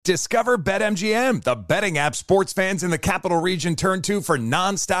Discover BetMGM, the betting app sports fans in the capital region turn to for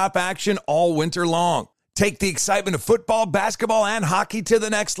nonstop action all winter long. Take the excitement of football, basketball, and hockey to the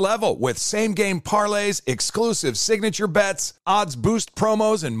next level with same-game parlays, exclusive signature bets, odds boost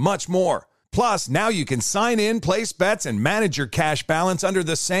promos, and much more. Plus, now you can sign in, place bets, and manage your cash balance under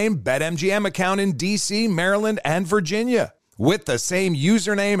the same BetMGM account in D.C., Maryland, and Virginia. With the same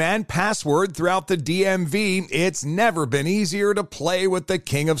username and password throughout the DMV, it's never been easier to play with the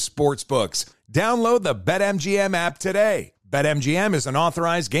king of sportsbooks. Download the BetMGM app today. BetMGM is an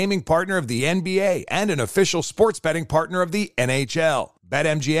authorized gaming partner of the NBA and an official sports betting partner of the NHL.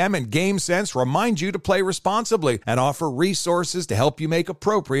 BetMGM and GameSense remind you to play responsibly and offer resources to help you make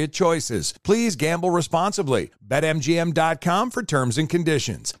appropriate choices. Please gamble responsibly. BetMGM.com for terms and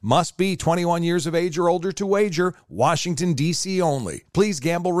conditions. Must be 21 years of age or older to wager. Washington, D.C. only. Please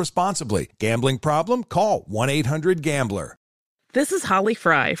gamble responsibly. Gambling problem? Call 1-800-GAMBLER. This is Holly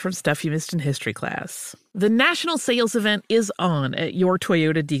Fry from Stuff You Missed in History class. The national sales event is on at your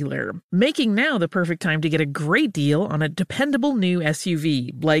Toyota dealer, making now the perfect time to get a great deal on a dependable new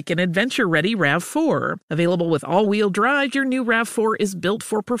SUV, like an adventure-ready RAV4. Available with all-wheel drive, your new RAV4 is built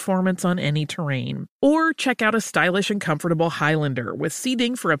for performance on any terrain. Or check out a stylish and comfortable Highlander with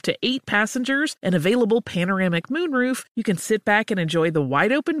seating for up to 8 passengers and available panoramic moonroof. You can sit back and enjoy the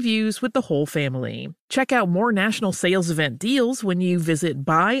wide-open views with the whole family. Check out more national sales event deals when you visit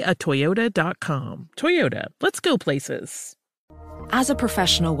buyatoyota.com. Toyota, let's go places. As a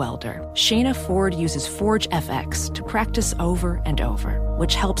professional welder, Shayna Ford uses Forge FX to practice over and over,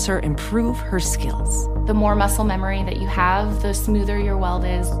 which helps her improve her skills. The more muscle memory that you have, the smoother your weld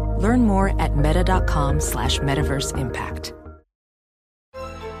is. Learn more at meta.com/metaverse impact.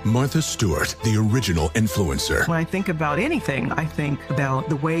 Martha Stewart, the original influencer. When I think about anything, I think about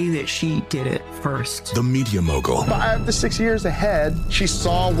the way that she did it first. The media mogul. 5 to 6 years ahead, she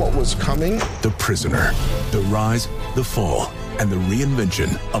saw what was coming. The prisoner. The rise, the fall, and the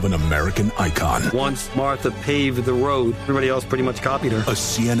reinvention of an American icon. Once Martha paved the road, everybody else pretty much copied her. A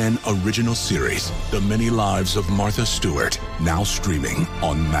CNN original series, The Many Lives of Martha Stewart, now streaming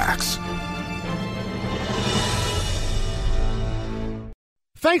on Max.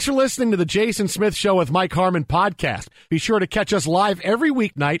 Thanks for listening to the Jason Smith Show with Mike Harmon podcast. Be sure to catch us live every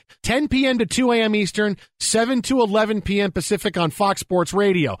weeknight, 10 p.m. to 2 a.m. Eastern, 7 to 11 p.m. Pacific on Fox Sports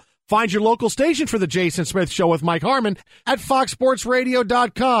Radio. Find your local station for the Jason Smith Show with Mike Harmon at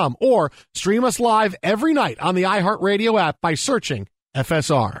foxsportsradio.com or stream us live every night on the iHeartRadio app by searching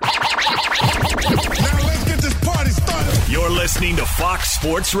FSR. Now let's get this party started. You're listening to Fox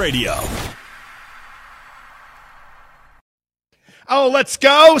Sports Radio. Oh, let's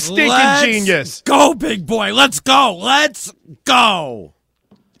go, stinking genius. Go, big boy. Let's go. Let's go.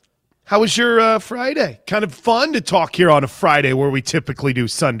 How was your Friday? Kind of fun to talk here on a Friday where we typically do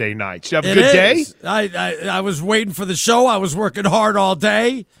Sunday nights. You have a good day? I was waiting for the show. I was working hard all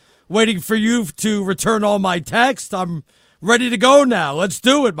day, waiting for you to return all my texts. I'm ready to go now. Let's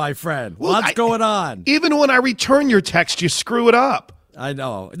do it, my friend. Well, What's going on? Even when I return your text, you screw it up. I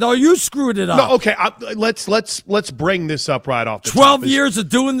know. No, you screwed it up. No, okay. Let's bring this up right off the 12 years of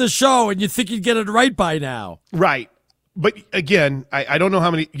doing the show, and you think you'd get it right by now. Right. But again, I don't know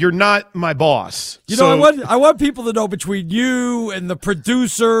how many. You're not my boss. You know, I want people to know between you and the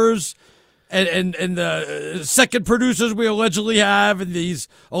producers and the second producers we allegedly have and these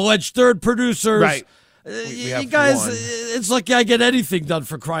alleged third producers. Right. You guys, it's like I get anything done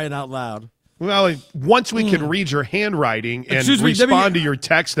for crying out loud. Well, once we can read your handwriting and respond to your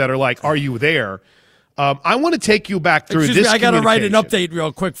texts that are like, "Are you there?" I want to take you back through this. I got to write an update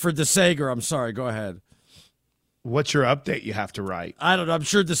real quick for DeSager. I'm sorry. Go ahead. What's your update you have to write? I don't know. I'm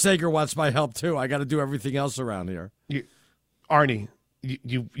sure DeSager wants my help too. I got to do everything else around here. Arnie,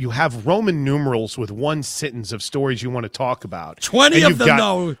 you have Roman numerals with one sentence of stories you want to talk about. 20 of them,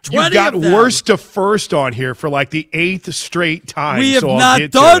 though. 20 You've got of them. worst to first on here for like the 8th straight time. We have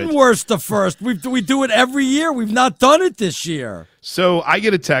not done worst to first. We do it every year. We've not done it this year. So I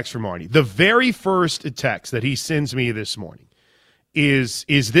get a text from Arnie. The very first text that he sends me this morning is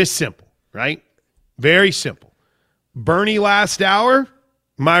this simple, right? Very simple. Bernie last hour,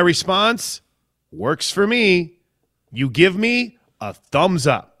 my response, works for me. You give me a thumbs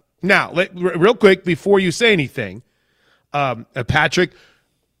up. Now, real quick, before you say anything, Patrick,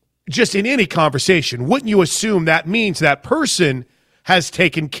 just in any conversation, wouldn't you assume that means that person has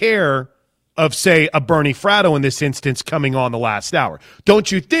taken care of, say, a Bernie Fratto in this instance coming on the last hour? Don't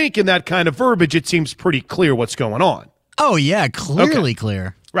you think in that kind of verbiage it seems pretty clear what's going on? Oh, yeah, clearly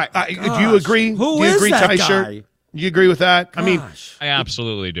clear. Right. Do you agree? Who do you is agree, that Tysher? guy? You agree with that? Gosh. I mean, I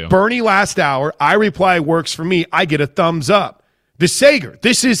absolutely do. Bernie last hour, I reply works for me. I get a thumbs up. DeSager,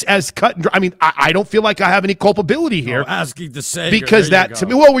 this is as cut and dry. I mean, I don't feel like I have any culpability here. Asking DeSager. Because that, to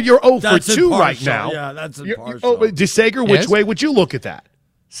me, well, you're 0 for 2 right now. Yeah, that's impartial. DeSager, which way would you look at that?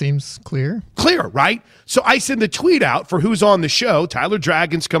 Seems clear. Clear, right? So I send the tweet out for who's on the show. Tyler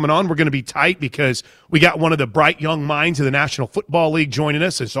Dragon's coming on. We're going to be tight because we got one of the bright young minds of the National Football League joining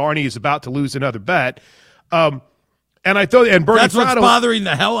us as Arnie is about to lose another bet. And I thought, and Bernie That's Fratto, what's bothering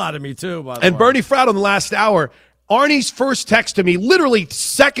the hell out of me, too, by the way. And Bernie Fratto in the last hour, Arnie's first text to me, literally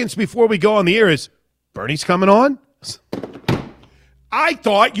seconds before we go on the air, is, Bernie's coming on? I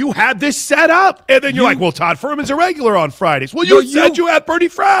thought you had this set up. And then you're like, well, Todd Fuhrman's a regular on Fridays. Well, you said you had Bernie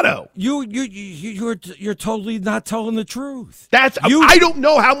Fratto. You're totally not telling the truth. I don't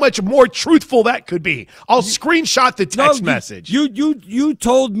know how much more truthful that could be. I'll screenshot the text message. You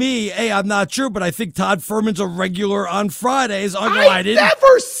told me, hey, I'm not sure, but I think Todd Fuhrman's a regular on Fridays. I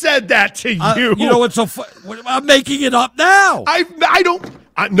never said that to you. You know what's so funny? I'm making it up now. I don't.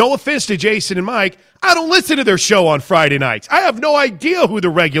 No offense to Jason and Mike. I don't listen to their show on Friday nights. I have no idea who the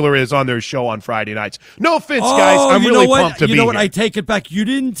regular is on their show on Friday nights. No offense, guys. I'm really pumped to be here. You know what? I take it back. You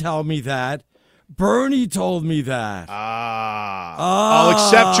didn't tell me that. Bernie told me that. I'll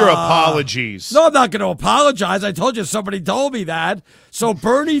accept your apologies. No, I'm not going to apologize. I told you somebody told me that. So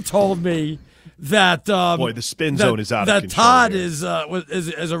Bernie told me that boy, the spin zone is out of control. That Todd is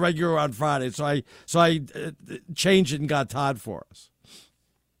a regular on Friday. So I changed it and got Todd for us.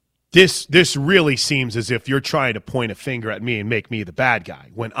 This really seems as if you're trying to point a finger at me and make me the bad guy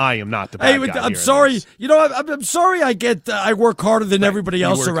when I am not the bad guy. I'm sorry. You know, I'm sorry. I work harder than everybody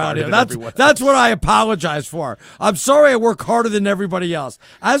else around here. That's what I apologize for. I'm sorry. I work harder than everybody else.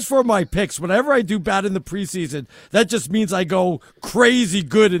 As for my picks, whenever I do bad in the preseason, that just means I go crazy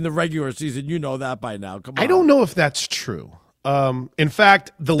good in the regular season. You know that by now. Come on. I don't know if that's true. In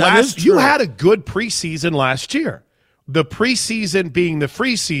fact, you had a good preseason last year. The preseason being the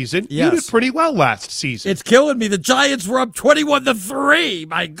free season, you did pretty well last season. It's killing me. The Giants were up 21-3.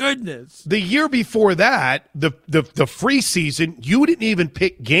 My goodness. The year before that, the free season, you didn't even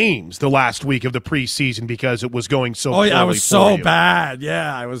pick games the last week of the preseason because it was going so poorly. Oh yeah, I was so bad.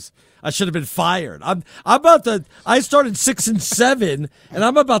 Yeah, I should have been fired. I started 6-7, and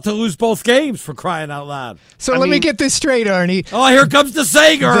I'm about to lose both games for crying out loud. So let me get this straight, Arnie. Oh, here comes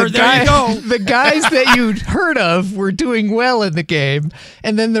DeSager. There you go. The guys that you'd heard of were doing well in the game,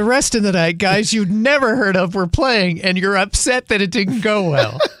 and then the rest of the night, guys you'd never heard of were playing, and you're upset that it didn't go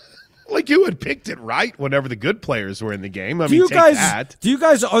well. Like you had picked it right whenever the good players were in the game. Do you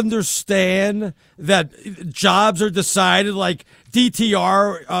guys understand that jobs are decided like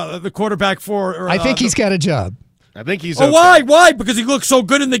DTR, the quarterback for? I think he's got a job. I think he's. Oh, okay. Why? Because he looks so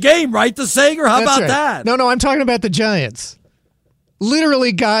good in the game, right? DeSager? How about that? No, I'm talking about the Giants.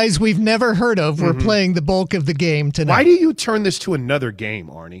 Literally, guys we've never heard of were playing the bulk of the game tonight. Why do you turn this to another game,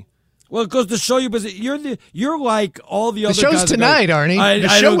 Arnie? Well, it goes to show you, but you're like all the other guys. The show's tonight, Arnie. The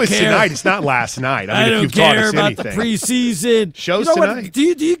show is tonight. It's not last night. I mean, if you've taught us anything. About the preseason. Show's tonight. Do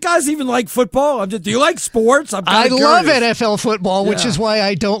you guys even like football? Do you like sports? I love NFL football, which is why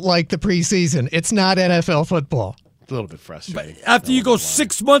I don't like the preseason. It's not NFL football. A little bit frustrating. But after you go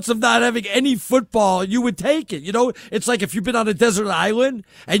 6 months of not having any football, you would take it. You know, it's like if you've been on a desert island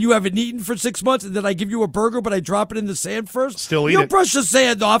and you haven't eaten for 6 months, and then I give you a burger, but I drop it in the sand first. Still eat it. You'll brush the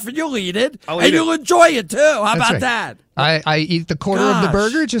sand off and you'll eat it, you'll enjoy it too. How about that? I eat the quarter of the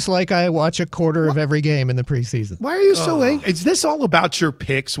burger just like I watch a quarter of every game in the preseason. Why are you so angry? Is this all about your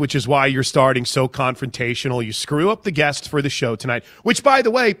picks, which is why you're starting so confrontational? You screw up the guest for the show tonight, which, by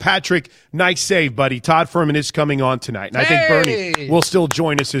the way, Patrick, nice save, buddy. Todd Fuhrman is coming on tonight, and I think Bernie will still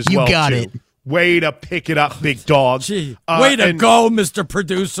join us as well, You got too. it. Way to pick it up, big dog. Gee, way to go, Mr.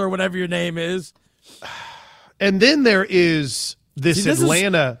 Producer, whatever your name is. And then there is this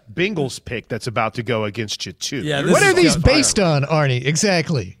Atlanta Bengals pick that's about to go against you, too. Yeah, what are these based on, Arnie?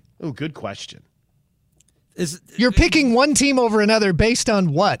 Exactly. Oh, good question. You're picking one team over another based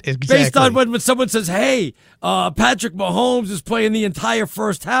on what exactly? Based on when someone says, hey, Patrick Mahomes is playing the entire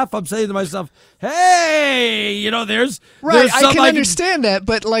first half, I'm saying to myself, hey, there's I can understand that,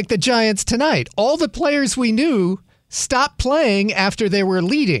 but like the Giants tonight, all the players we knew stopped playing after they were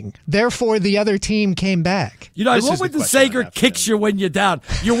leading. Therefore, the other team came back. I love when DeSager kicks you when you're down.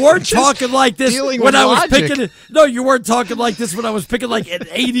 You weren't talking like this when I was picking it. No, you weren't talking like this when I was picking like an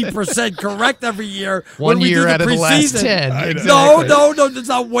 80% correct every year. One year out of the last 10. Exactly. No, it's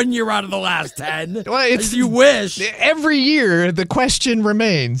not 1 year out of the last 10. Well, you wish. Every year, the question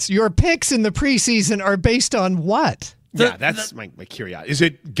remains, your picks in the preseason are based on what? Yeah, that's my curiosity. Is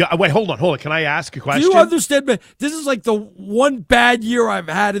it? Wait, hold on. Can I ask a question? Do you understand? This is like the one bad year I've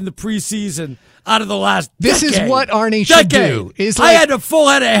had in the preseason. out of the last This decade. is what Arnie should do. I had a full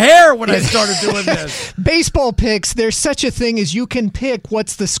head of hair when I started doing this. Baseball picks, there's such a thing as you can pick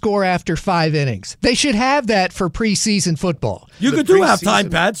what's the score after 5 innings. They should have that for preseason football. You could do halftime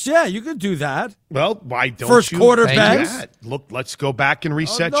bets. Yeah, you could do that. Well, why don't First you quarter do bets? that? Look, let's go back and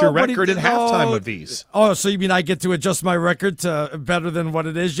reset your record at halftime of these. Oh, so you mean I get to adjust my record to better than what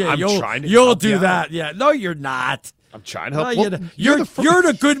it is? Yeah, trying to you'll help do you that. out. Yeah, no, you're not. I'm trying to help. No, you're in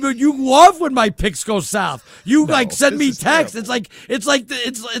a good mood. You love when my picks go south. You send me texts. Terrible.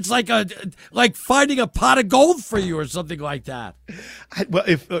 It's like finding a pot of gold for you or something like that.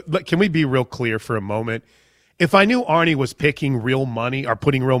 Can we be real clear for a moment? If I knew Arnie was picking real money or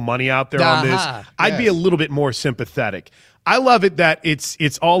putting real money out there on this, I'd be a little bit more sympathetic. I love it that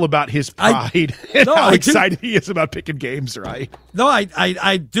it's all about his pride and how excited he is about picking games, right? No,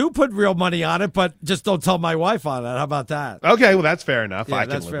 I do put real money on it, but just don't tell my wife on that. How about that? Okay, well, that's fair enough. Yeah, I can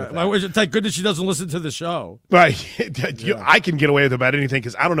that's live fair. with that. Thank goodness she doesn't listen to the show. Right. I can get away with about anything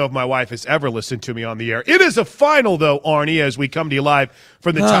because I don't know if my wife has ever listened to me on the air. It is a final, though, Arnie, as we come to you live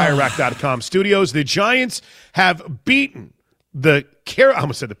from the TireRack.com studios. The Giants have beaten I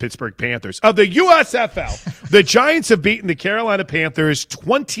almost said the Pittsburgh Panthers of the USFL. The Giants have beaten the Carolina Panthers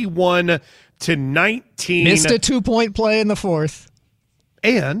 21-19. Missed a 2-point play in the fourth.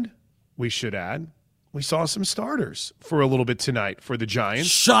 And we should add, we saw some starters for a little bit tonight for the Giants.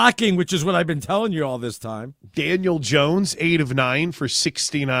 Shocking, which is what I've been telling you all this time. Daniel Jones, 8 of 9 for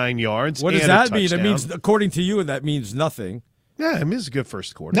 69 yards. What does that mean? It means, according to you, that means nothing. Yeah, it means a good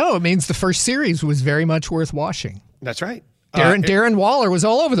first quarter. No, it means the first series was very much worth watching. That's right. Darren Waller was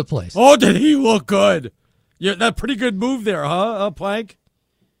all over the place. Oh, did he look good? Yeah, that pretty good move there, huh, Plank?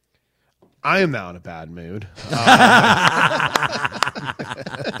 I am now in a bad mood.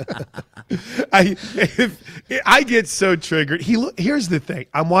 I get so triggered. Here's the thing.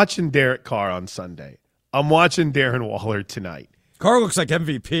 I'm watching Derek Carr on Sunday. I'm watching Darren Waller tonight. Carr looks like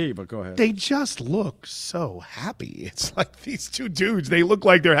MVP, but go ahead. They just look so happy. It's like these two dudes, they look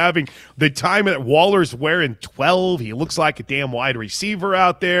like they're having the time that Waller's wearing 12. He looks like a damn wide receiver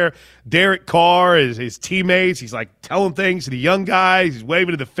out there. Derek Carr is his teammates. He's like telling things to the young guys. He's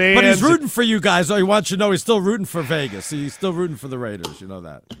waving to the fans. But he's rooting for you guys. He wants you to know he's still rooting for Vegas. He's still rooting for the Raiders. You know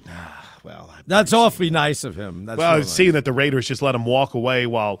that. Well, that's awfully nice of him. That's well, seeing that the Raiders just let him walk away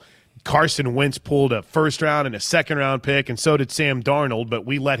while Carson Wentz pulled a first-round and a second-round pick, and so did Sam Darnold, but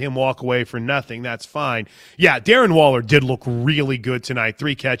we let him walk away for nothing. That's fine. Yeah, Darren Waller did look really good tonight.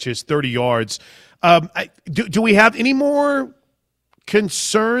 3 catches, 30 yards. Do we have any more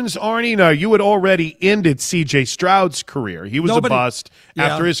concerns, Arnie? No, you had already ended C.J. Stroud's career. He was a bust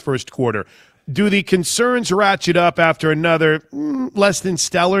after his first quarter. Do the concerns ratchet up after another less than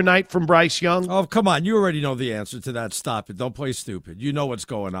stellar night from Bryce Young? Oh, come on. You already know the answer to that. Stop it. Don't play stupid. You know what's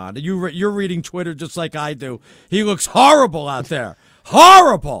going on. You're reading Twitter just like I do. He looks horrible out there.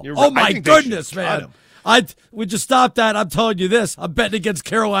 Horrible. Right. Oh, my goodness, man. Would you stop that? I'm telling you this. I'm betting against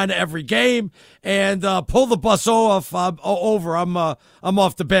Carolina every game, and pull the bus off over. I'm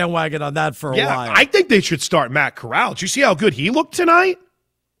off the bandwagon on that for a while. I think they should start Matt Corral. Did you see how good he looked tonight?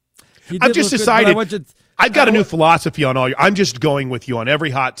 I've just decided I've got a new philosophy on all your. I'm just going with you on every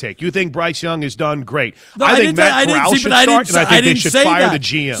hot take. You think Bryce Young has done great. No, I think Matt Corral should start, and I think they should fire the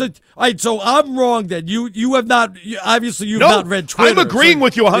GM. So I'm wrong then. You have not – obviously you've not read Twitter. I'm agreeing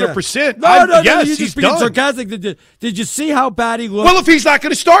with you 100%. No, yes, you're just being sarcastic. Did you see how bad he looked? Well, if he's not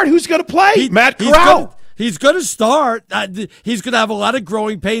going to start, who's going to play? Matt Corral. He's going to start. He's going to have a lot of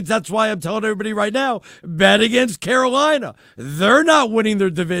growing pains. That's why I'm telling everybody right now, bet against Carolina. They're not winning their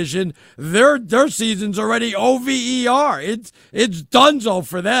division. Their season's already OVER. It's donezo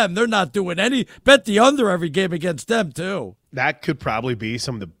for them. They're not doing any. Bet the under every game against them, too. That could probably be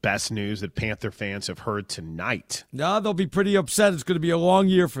some of the best news that Panther fans have heard tonight. No, they'll be pretty upset. It's going to be a long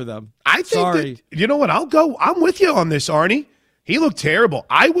year for them. I think you know what? I'm with you on this, Arnie. He looked terrible.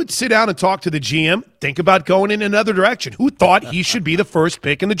 I would sit down and talk to the GM, think about going in another direction. Who thought he should be the first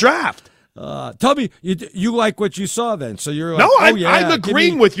pick in the draft? Tell me, you like what you saw then? So you're like, no, I'm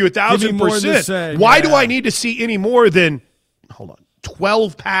agreeing with you 1,000%. Why do I need to see any more than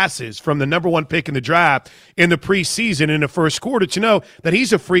 12 passes from the number 1 pick in the draft in the preseason in the first quarter to know that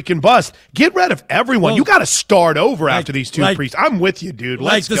he's a freaking bust? Get rid of everyone. You got to start over after these two preseasons. I'm with you, dude.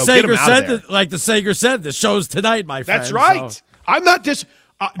 Let's go. Get him out of there. Like the Sager said, the show's tonight, my friend. That's right. So. I'm not just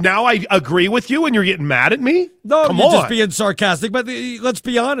now I agree with you and you're getting mad at me? No, Come you're on. just being sarcastic. But let's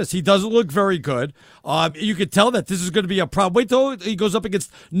be honest. He doesn't look very good. You could tell that this is going to be a problem. Wait till he goes up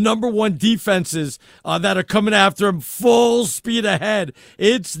against number 1 defenses that are coming after him full speed ahead.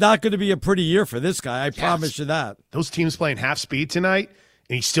 It's not going to be a pretty year for this guy. I promise you that. Those teams playing half speed tonight,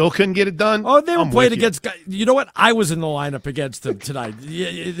 And he still couldn't get it done? Oh, they were playing against – you know what? I was in the lineup against him tonight.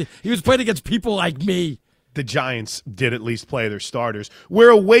 He was playing against people like me. The Giants did at least play their starters.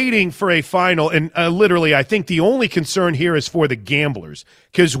 We're waiting for a final, and literally I think the only concern here is for the gamblers.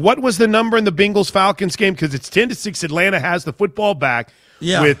 Because what was the number in the Bengals-Falcons game? Because it's 10-6. Atlanta has the football back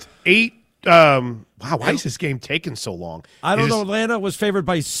with 8 wow, why is this game taking so long? I don't know. Atlanta was favored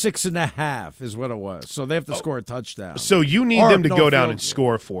by 6.5 is what it was. So they have to score a touchdown. So you need them to go down and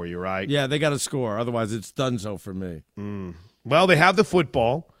score for you, right? Yeah, they got to score. Otherwise, it's donezo for me. Well, they have the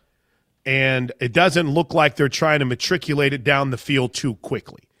football, and it doesn't look like they're trying to matriculate it down the field too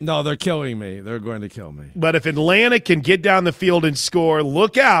quickly. No, they're killing me. They're going to kill me. But if Atlanta can get down the field and score,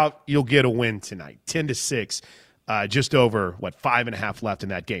 look out, you'll get a win tonight. 10-6. Just over, 5.5 left in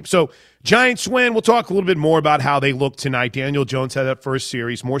that game. So Giants win. We'll talk a little bit more about how they look tonight. Daniel Jones had that first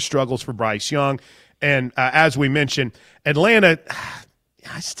series. More struggles for Bryce Young. And as we mentioned, Atlanta,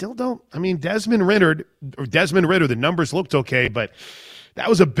 I still don't. I mean, Desmond Ritter, the numbers looked okay, but that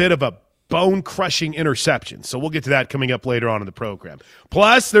was a bit of a bone-crushing interception. So we'll get to that coming up later on in the program.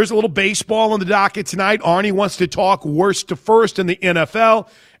 Plus, there's a little baseball on the docket tonight. Arnie wants to talk worst to first in the NFL.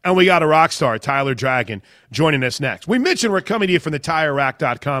 And we got a rock star, Tyler Dragon, joining us next. We mentioned we're coming to you from the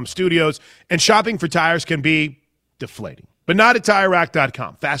TireRack.com studios, and shopping for tires can be deflating. But not at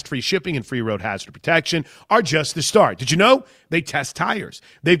TireRack.com. Fast, free shipping and free road hazard protection are just the start. Did you know? They test tires.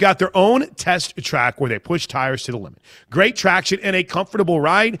 They've got their own test track where they push tires to the limit. Great traction and a comfortable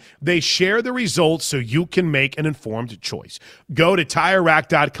ride. They share the results so you can make an informed choice. Go to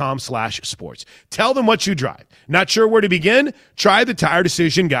TireRack.com/sports. Tell them what you drive. Not sure where to begin? Try the Tire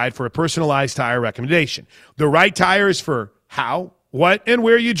Decision Guide for a personalized tire recommendation. The right tire is for how, what, and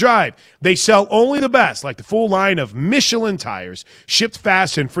where you drive. They sell only the best, like the full line of Michelin tires, shipped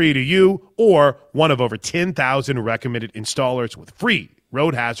fast and free to you, or one of over 10,000 recommended installers with free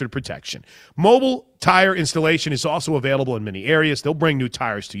road hazard protection. Mobile tire installation is also available in many areas. They'll bring new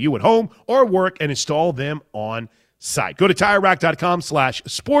tires to you at home or work and install them on site. Go to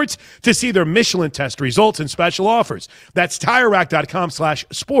TireRack.com/sports to see their Michelin test results and special offers. That's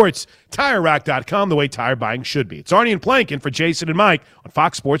TireRack.com/sports. TireRack.com, the way tire buying should be. It's Arnie and Plankin for Jason and Mike on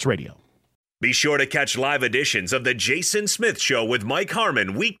Fox Sports Radio. Be sure to catch live editions of The Jason Smith Show with Mike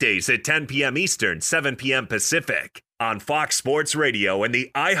Harmon weekdays at 10 p.m. Eastern, 7 p.m. Pacific on Fox Sports Radio and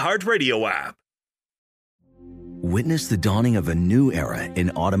the iHeartRadio app. Witness the dawning of a new era in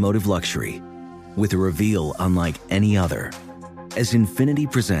automotive luxury with a reveal unlike any other as Infiniti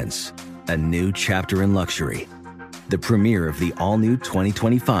presents a new chapter in luxury, the premiere of the all-new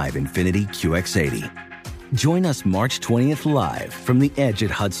 2025 Infiniti QX80. Join us March 20th live from the Edge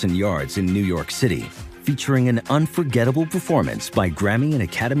at Hudson Yards in New York City, featuring an unforgettable performance by Grammy and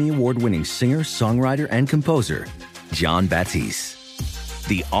Academy Award-winning singer, songwriter, and composer, Jon Batiste.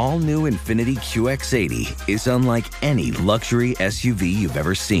 The all-new Infiniti QX80 is unlike any luxury SUV you've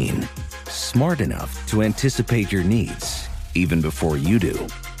ever seen. Smart enough to anticipate your needs, even before you do.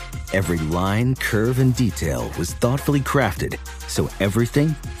 Every line, curve, and detail was thoughtfully crafted, so everything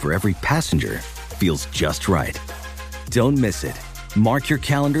for every passenger feels just right. Don't miss it. Mark your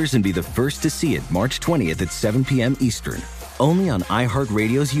calendars and be the first to see it March 20th at 7 p.m. Eastern, only on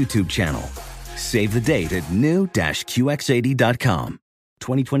iHeartRadio's YouTube channel. Save the date at new-QX80.com.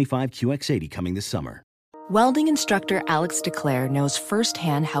 2025 QX80 coming this summer. Welding instructor Alex DeClaire knows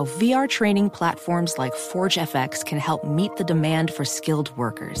firsthand how VR training platforms like ForgeFX can help meet the demand for skilled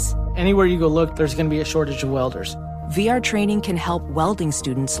workers. Anywhere you go look, there's going to be a shortage of welders. VR training can help welding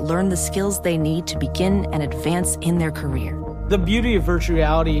students learn the skills they need to begin and advance in their career. The beauty of virtual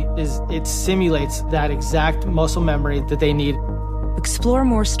reality is it simulates that exact muscle memory that they need. Explore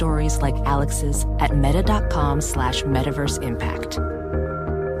more stories like Alex's at meta.com/metaverseimpact.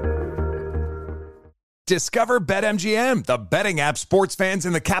 Discover BetMGM, the betting app sports fans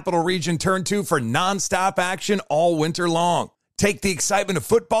in the capital region turn to for nonstop action all winter long. Take the excitement of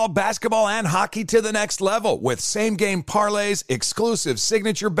football, basketball, and hockey to the next level with same-game parlays, exclusive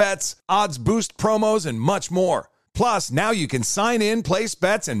signature bets, odds boost promos, and much more. Plus, now you can sign in, place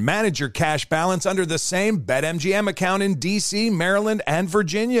bets, and manage your cash balance under the same BetMGM account in D.C., Maryland, and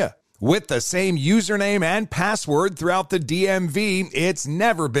Virginia. With the same username and password throughout the DMV, it's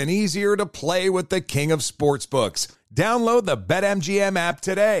never been easier to play with the king of sportsbooks. Download the BetMGM app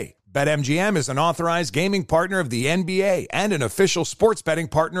today. BetMGM is an authorized gaming partner of the NBA and an official sports betting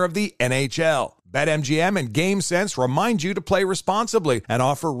partner of the NHL. BetMGM and GameSense remind you to play responsibly and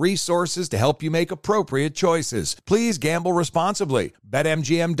offer resources to help you make appropriate choices. Please gamble responsibly.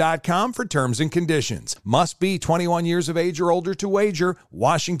 BetMGM.com for terms and conditions. Must be 21 years of age or older to wager.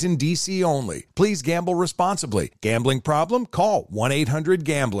 Washington, D.C. only. Please gamble responsibly. Gambling problem? Call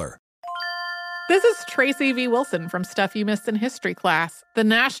 1-800-GAMBLER. This is Tracy V. Wilson from Stuff You Missed in History Class. The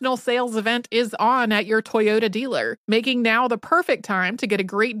national sales event is on at your Toyota dealer, making now the perfect time to get a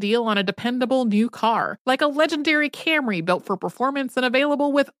great deal on a dependable new car. Like a legendary Camry built for performance and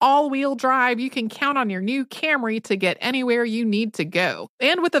available with all-wheel drive, you can count on your new Camry to get anywhere you need to go.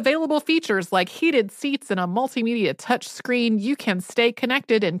 And with available features like heated seats and a multimedia touchscreen, you can stay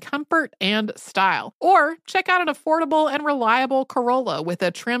connected in comfort and style. Or check out an affordable and reliable Corolla with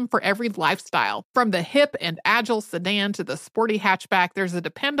a trim for every lifestyle. From the hip and agile sedan to the sporty hatchback, there's a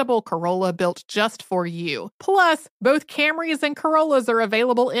dependable Corolla built just for you. Plus, both Camrys and Corollas are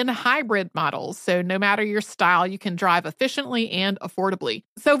available in hybrid models, so no matter your style, you can drive efficiently and affordably.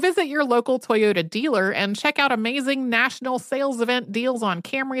 So visit your local Toyota dealer and check out amazing national sales event deals on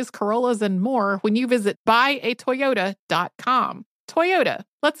Camrys, Corollas, and more when you visit buyatoyota.com. Toyota,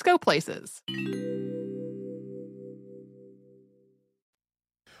 let's go places.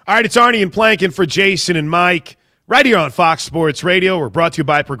 All right, it's Arnie and Plankin for Jason and Mike right here on Fox Sports Radio. We're brought to you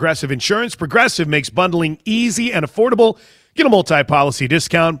by Progressive Insurance. Progressive makes bundling easy and affordable. Get a multi-policy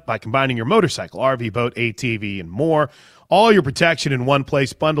discount by combining your motorcycle, RV, boat, ATV, and more. All your protection in one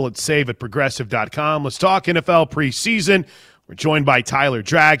place. Bundle it, save at Progressive.com. Let's talk NFL preseason. We're joined by Tyler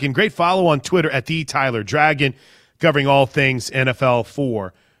Dragon. Great follow on Twitter at @TheTylerDragon, covering all things NFL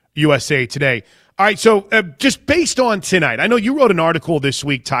for USA Today. All right, so just based on tonight, I know you wrote an article this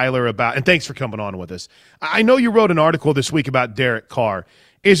week, Tyler, about, and thanks for coming on with us. I know you wrote an article this week about Derek Carr.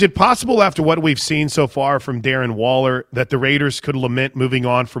 Is it possible after what we've seen so far from Darren Waller that the Raiders could lament moving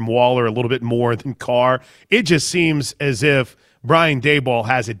on from Waller a little bit more than Carr? It just seems as if Brian Daboll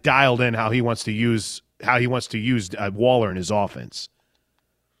has it dialed in how he wants to use Waller in his offense.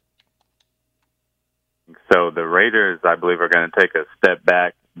 So the Raiders, I believe, are going to take a step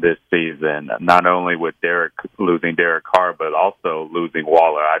back this season, not only with losing Derek Carr, but also losing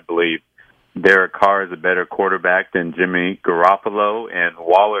Waller. I believe Derek Carr is a better quarterback than Jimmy Garoppolo, and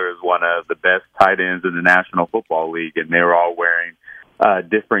Waller is one of the best tight ends in the National Football League, and they're all wearing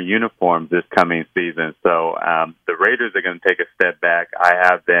different uniforms this coming season. So the Raiders are going to take a step back. I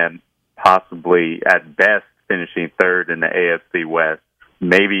have them possibly, at best, finishing third in the AFC West,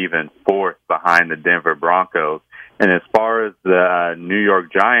 maybe even fourth behind the Denver Broncos. And as far as the New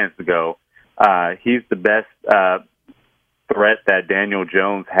York Giants go, he's the best threat that Daniel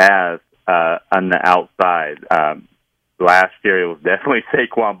Jones has on the outside. Last year it was definitely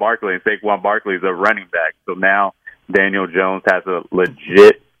Saquon Barkley, and Saquon Barkley is a running back. So now Daniel Jones has a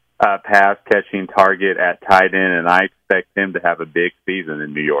legit pass-catching target at tight end, and I expect him to have a big season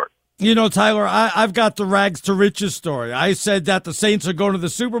in New York. You know, Tyler, I've got the rags to riches story. I said that the Saints are going to the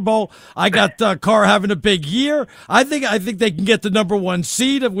Super Bowl. I got Carr having a big year. I think they can get the number one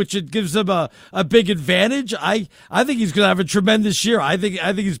seed, of which it gives them a big advantage. I think he's going to have a tremendous year. I think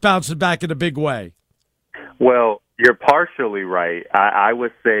he's bouncing back in a big way. Well, you're partially right. I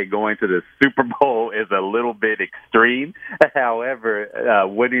would say going to the Super Bowl is a little bit extreme. However,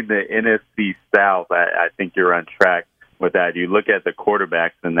 winning the NFC South, I think you're on track with that. You look at the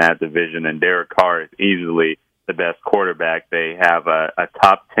quarterbacks in that division, and Derek Carr is easily the best quarterback. They have a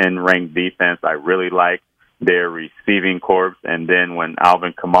top 10 ranked defense. I really like their receiving corps. And then when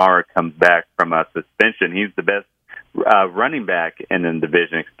Alvin Kamara comes back from a suspension, he's the best running back in the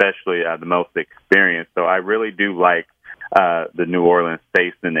division, especially the most experienced. So I really do like the New Orleans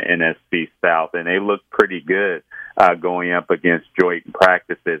Saints in the NFC South, and they look pretty good going up against joint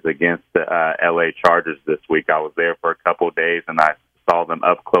practices against the L.A. Chargers this week. I was there for a couple of days, and I saw them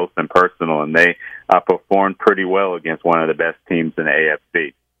up close and personal, and they performed pretty well against one of the best teams in the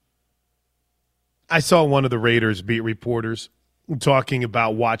AFC. I saw one of the Raiders beat reporters talking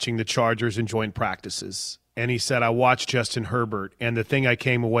about watching the Chargers in joint practices. And he said, I watched Justin Herbert, and the thing I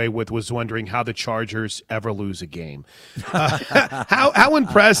came away with was wondering how the Chargers ever lose a game. How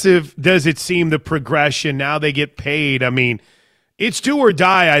impressive does it seem, the progression? Now they get paid. I mean, it's do or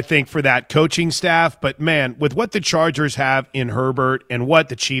die, I think, for that coaching staff. But, man, with what the Chargers have in Herbert and what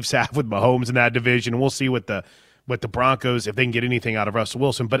the Chiefs have with Mahomes in that division, we'll see what the Broncos, if they can get anything out of Russell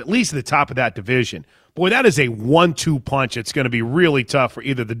Wilson. But at least at the top of that division, boy, that is a 1-2 punch. It's going to be really tough for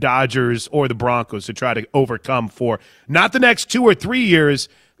either the Dodgers or the Broncos to try to overcome for not the next 2 or 3 years,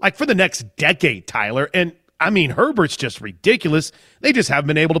 like for the next decade, Tyler. And, I mean, Herbert's just ridiculous. They just haven't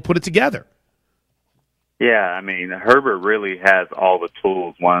been able to put it together. Yeah, I mean, Herbert really has all the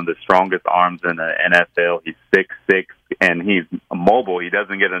tools, one of the strongest arms in the NFL. He's 6'6", and he's mobile. He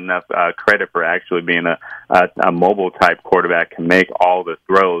doesn't get enough credit for actually being a mobile-type quarterback, can make all the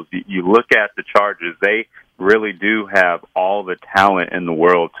throws. You look at the Chargers, they really do have all the talent in the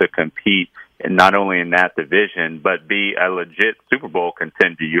world to compete, and not only in that division, but be a legit Super Bowl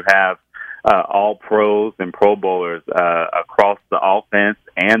contender. You have all pros and Pro Bowlers across the offense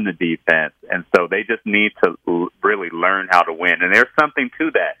and the defense. And so they just need to really learn how to win. And there's something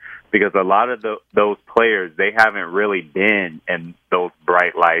to that, because a lot of those players, they haven't really been in those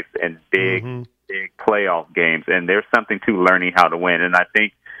bright lights and big playoff games. And there's something to learning how to win. And I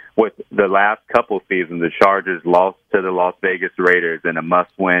think with the last couple seasons, the Chargers lost to the Las Vegas Raiders in a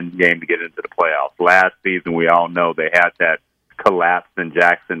must-win game to get into the playoffs. Last season, we all know they had that collapse in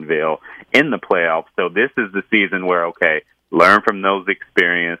Jacksonville in the playoffs. So this is the season where, okay, learn from those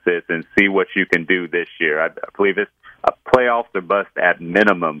experiences and see what you can do this year. I believe it's playoffs or bust at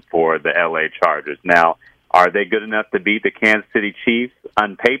minimum for the L.A. Chargers. Now, are they good enough to beat the Kansas City Chiefs?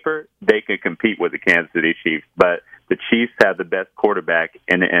 On paper, they can compete with the Kansas City Chiefs, but the Chiefs have the best quarterback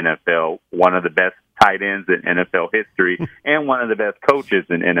in the NFL, one of the best tight ends in NFL history, and one of the best coaches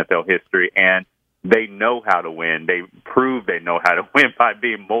in NFL history, and they know how to win. They prove they know how to win by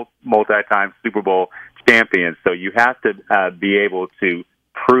being multi-time Super Bowl champions. So you have to be able to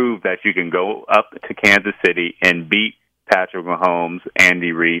prove that you can go up to Kansas City and beat Patrick Mahomes,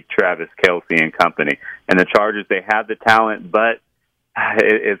 Andy Reid, Travis Kelce, and company. And the Chargers, they have the talent, but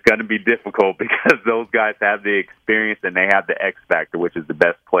it's going to be difficult because those guys have the experience and they have the X factor, which is the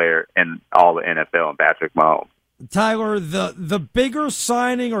best player in all the NFL, and Patrick Mahomes. Tyler, the bigger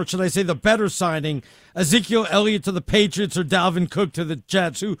signing, or should I say the better signing, Ezekiel Elliott to the Patriots or Dalvin Cook to the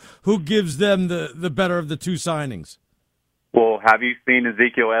Jets? Who gives them the better of the two signings? Well, have you seen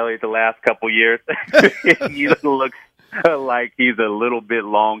Ezekiel Elliott the last couple years? He looks like he's a little bit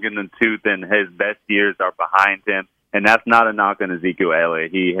long in the tooth, and his best years are behind him. And that's not a knock on Ezekiel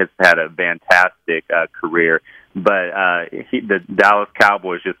Elliott. He has had a fantastic career. But the Dallas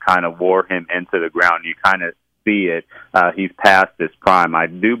Cowboys just kind of wore him into the ground. You kind of see it. He's past his prime. I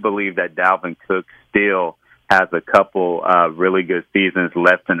do believe that Dalvin Cook still has a couple really good seasons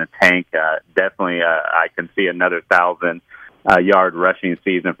left in the tank. Definitely, I can see another 1,000-yard rushing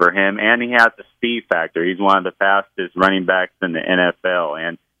season for him. And he has the speed factor. He's one of the fastest running backs in the NFL.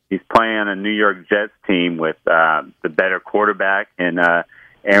 And he's playing on a New York Jets team with the better quarterback and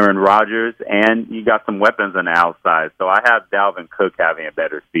Aaron Rodgers, and you got some weapons on the outside. So I have Dalvin Cook having a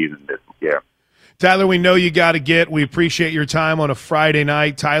better season this year. Tyler, we know you got to get. We appreciate your time on a Friday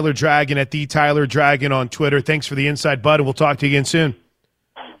night. Tyler Dragon at the Tyler Dragon on Twitter. Thanks for the inside, bud, and we'll talk to you again soon.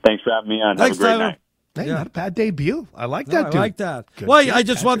 Thanks for having me on. Thanks, have a great Tyler. night. Hey, not a bad debut. I like that, dude. I like that. Good. Well, I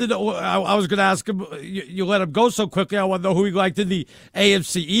just wanted to. I was going to ask him. You let him go so quickly. I want to know who he liked in the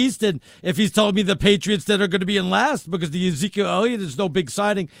AFC East, and if he's telling me the Patriots that are going to be in last, because the Ezekiel Elliott is no big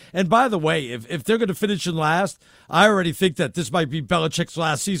signing. And by the way, if they're going to finish in last, I already think that this might be Belichick's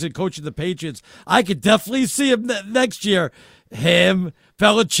last season coaching the Patriots. I could definitely see him next year. Him,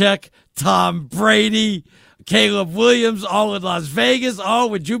 Belichick, Tom Brady, Caleb Williams, all in Las Vegas. Oh,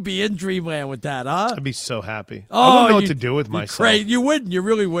 would you be in dreamland with that, huh? I'd be so happy. Oh, I wouldn't know what to do with myself. You wouldn't. You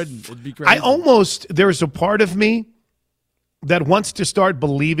really wouldn't. It'd be crazy. There's a part of me that wants to start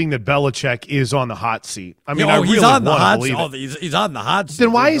believing that Belichick is on the hot seat. I mean, I really want to believe it. He's on the hot seat.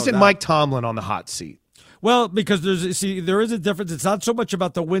 Then why isn't Mike Tomlin on the hot seat? Well, because there is a difference. It's not so much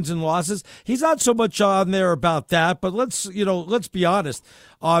about the wins and losses. He's not so much on there about that. But let's be honest.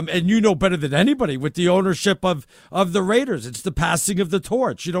 And you know better than anybody with the ownership of the Raiders. It's the passing of the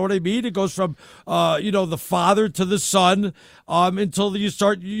torch. You know what I mean? It goes from, the father to the son until you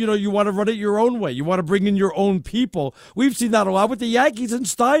start, you want to run it your own way. You want to bring in your own people. We've seen that a lot with the Yankees and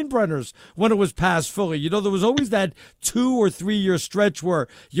Steinbrenners when it was passed fully. There was always that 2 or 3 year stretch where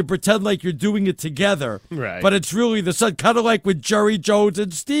you pretend like you're doing it together. Right. But it's really the son, kind of like with Jerry Jones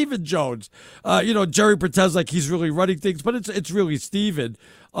and Stephen Jones. Jerry pretends like he's really running things, but it's really Stephen.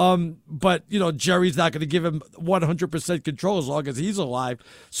 But Jerry's not going to give him 100% control as long as he's alive.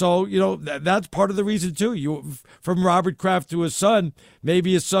 So that's part of the reason too. From Robert Kraft to his son,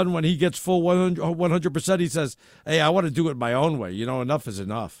 maybe his son, when he gets full 100%, he says, "Hey, I want to do it my own way. Enough is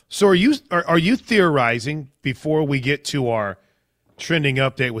enough." So are you theorizing, before we get to our trending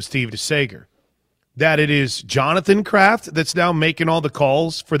update with Steve DeSager, that it is Jonathan Kraft that's now making all the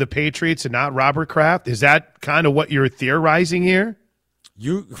calls for the Patriots and not Robert Kraft? Is that kind of what you're theorizing here?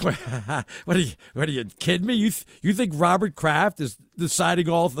 What are you kidding me? You think Robert Kraft is deciding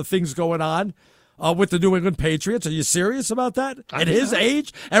all the things going on with the New England Patriots. Are you serious about that? At his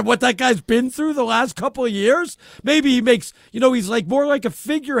age and what that guy's been through the last couple of years? Maybe he makes, he's like more like a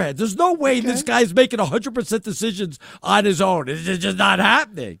figurehead. There's no way this guy's making 100% decisions on his own. It's just not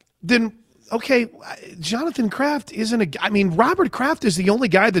happening. Then, okay, Jonathan Kraft isn't Robert Kraft is the only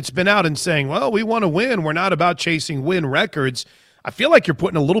guy that's been out and saying, well, we want to win. We're not about chasing win records. I feel like you're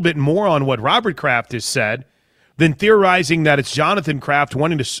putting a little bit more on what Robert Kraft has said than theorizing that it's Jonathan Kraft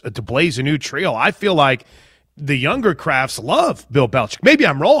wanting to blaze a new trail. I feel like the younger Krafts love Bill Belichick. Maybe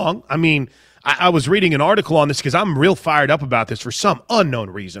I'm wrong. I was reading an article on this because I'm real fired up about this for some unknown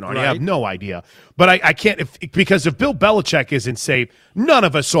reason, Arnie. Right. I have no idea. But I can't because if Bill Belichick isn't safe, none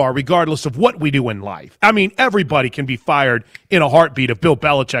of us are, regardless of what we do in life. Everybody can be fired in a heartbeat if Bill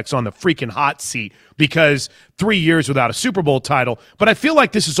Belichick's on the freaking hot seat because 3 years without a Super Bowl title. But I feel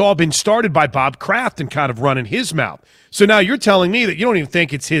like this has all been started by Bob Kraft and kind of running his mouth. So now you're telling me that you don't even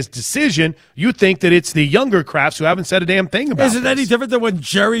think it's his decision. You think that it's the younger Krafts who haven't said a damn thing about it. Is it any different than when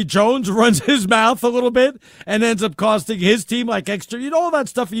Jerry Jones runs his mouth a little bit and ends up costing his team like extra? All that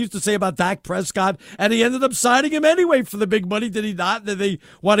stuff he used to say about Dak Prescott, and he ended up signing him anyway for the big money, did he not? Did they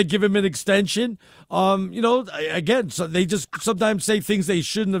want to give him an extension? Again, so they just sometimes say things they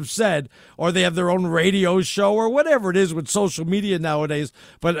shouldn't have said, or they have their own radio show or whatever it is with social media nowadays.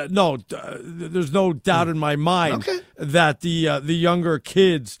 But there's no doubt in my mind that the younger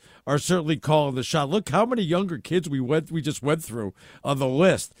kids are certainly calling the shot. Look how many younger kids we just went through on the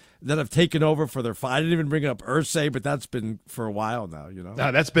list that have taken over for their I didn't even bring up Irsay, but that's been for a while now,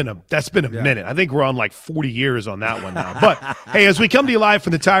 No, that's been a minute. I think we're on like 40 years on that one now. But hey, as we come to you live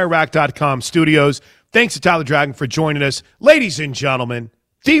from the TireRack.com studios, thanks to Tyler Dragon for joining us. Ladies and gentlemen,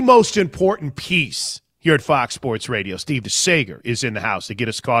 the most important piece here at Fox Sports Radio, Steve DeSager, is in the house to get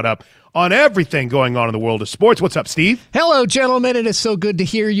us caught up on everything going on in the world of sports. What's up, Steve? Hello, gentlemen. It is so good to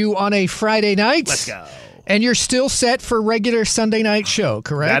hear you on a Friday night. Let's go. And you're still set for regular Sunday night show,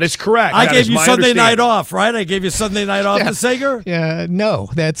 correct? That is correct. I gave you Sunday night off, right? I gave you Sunday night off, DeSager? Yeah, no.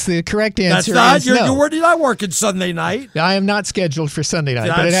 That's the correct answer. That's not. You're not working Sunday night. I am not scheduled for Sunday night,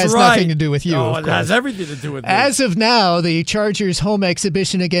 but it has nothing to do with you. Oh, it has everything to do with me. As of now, the Chargers' home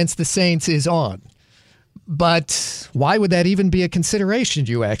exhibition against the Saints is on. But why would that even be a consideration,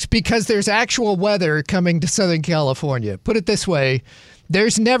 you ask? Because there's actual weather coming to Southern California. Put it this way.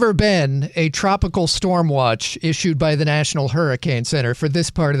 There's never been a tropical storm watch issued by the National Hurricane Center for this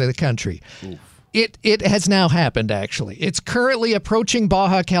part of the country. Oof. It has now happened, actually. It's currently approaching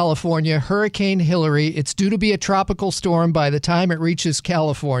Baja California, Hurricane Hillary. It's due to be a tropical storm by the time it reaches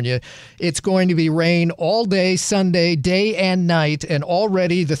California. It's going to be rain all day Sunday, day and night, and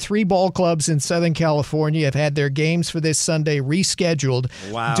already the 3 ball clubs in Southern California have had their games for this Sunday rescheduled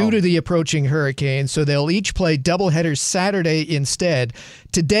due to the approaching hurricane, so they'll each play doubleheaders Saturday instead.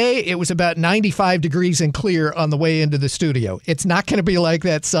 Today, it was about 95 degrees and clear on the way into the studio. It's not going to be like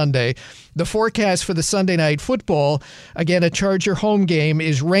that Sunday. The forecast for the Sunday night football, again, a Charger home game,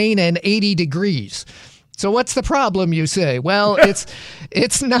 is rain and 80 degrees. So what's the problem, you say? Well,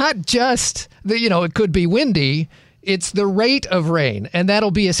 it's not just that, it could be windy. It's the rate of rain, and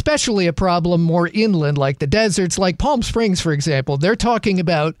that'll be especially a problem more inland, like the deserts, like Palm Springs, for example. They're talking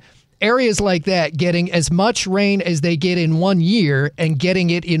about areas like that getting as much rain as they get in 1 year and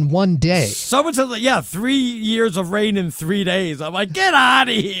getting it in 1 day. Someone said, 3 years of rain in 3 days. I'm like, get out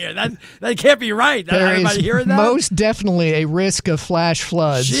of here. That can't be right. There is hearing that? Most definitely a risk of flash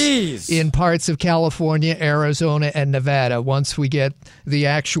floods in parts of California, Arizona, and Nevada once we get the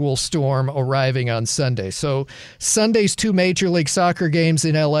actual storm arriving on Sunday. So Sunday's 2 Major League Soccer games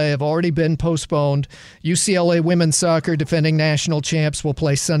in L.A. have already been postponed. UCLA women's soccer, defending national champs, will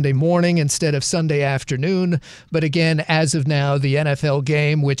play Sunday morning instead of Sunday afternoon. But again, as of now, the NFL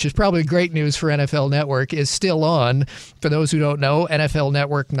game, which is probably great news for NFL Network, is still on. For those who don't know, NFL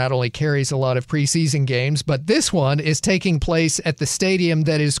Network not only carries a lot of preseason games, but this one is taking place at the stadium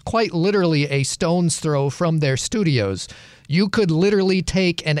that is quite literally a stone's throw from their studios. You could literally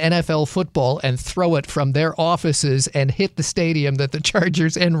take an NFL football and throw it from their offices and hit the stadium that the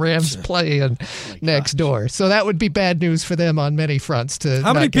Chargers and Rams play in next door. So that would be bad news for them on many fronts.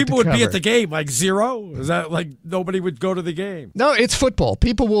 How many people would be at the game? Like 0? Is that like nobody would go to the game? No, it's football.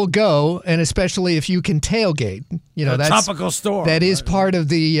 People will go, and especially if you can tailgate. That's tropical storm. That is part of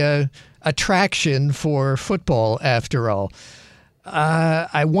the attraction for football, after all.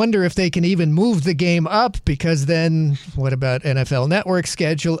 I wonder if they can even move the game up, because then what about NFL Network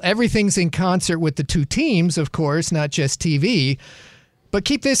schedule? Everything's in concert with the 2 teams, of course, not just TV. But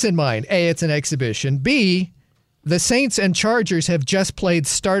keep this in mind. A, it's an exhibition. B, the Saints and Chargers have just played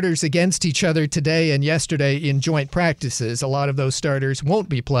starters against each other today and yesterday in joint practices. A lot of those starters won't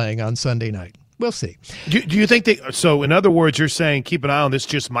be playing on Sunday night. we'll see. Do you think so in other words, you're saying keep an eye on this,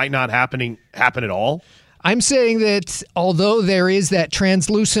 just might not happen at all? I'm saying that although there is that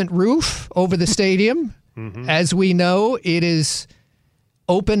translucent roof over the stadium, as we know, it is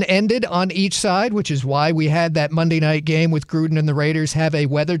open-ended on each side, which is why we had that Monday night game with Gruden and the Raiders have a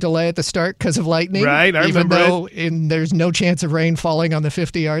weather delay at the start because of lightning. Right, I even remember though there's no chance of rain falling on the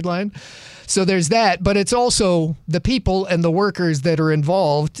 50-yard line. So there's that, but it's also the people and the workers that are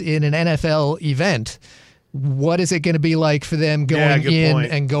involved in an NFL event. What is it going to be like for them going in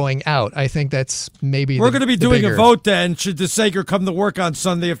and going out? I think that's maybe we're going to be doing a vote then. Should DeSager come to work on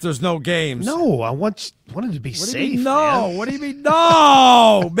Sunday if there's no games? No, I want him to be safe. No, what do you mean?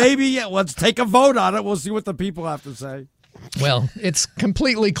 No, maybe let's take a vote on it. We'll see what the people have to say. Well, it's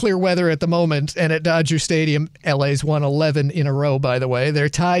completely clear weather at the moment, and at Dodger Stadium, LA's won 11 in a row, by the way. They're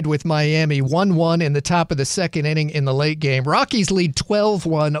tied with Miami 1-1 in the top of the second inning in the late game. Rockies lead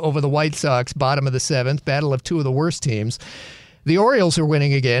 12-1 over the White Sox, bottom of the seventh, battle of two of the worst teams. The Orioles are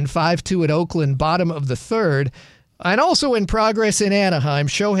winning again, 5-2 at Oakland, bottom of the third. And also in progress in Anaheim,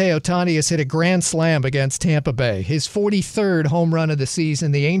 Shohei Ohtani has hit a grand slam against Tampa Bay. His 43rd home run of the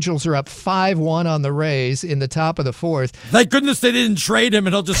season. The Angels are up 5-1 on the Rays in the top of the fourth. Thank goodness they didn't trade him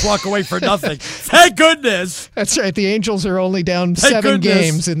and he'll just walk away for nothing. Thank goodness. That's right. The Angels are only down 7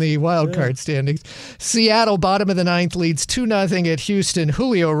 games in the wild card standings. Seattle, bottom of the ninth, leads 2-0 at Houston.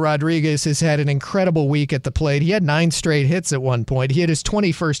 Julio Rodriguez has had an incredible week at the plate. He had 9 straight hits at one point. He hit his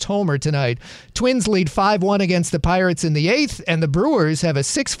 21st homer tonight. Twins lead 5-1 against the Pirates in the 8th, and the Brewers have a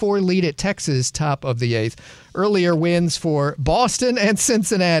 6-4 lead at Texas, top of the 8th. Earlier wins for Boston and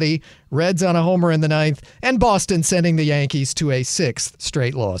Cincinnati. Reds on a homer in the 9th, and Boston sending the Yankees to a 6th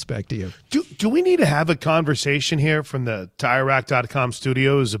straight loss. Back to you. Do we need to have a conversation here from the TireRack.com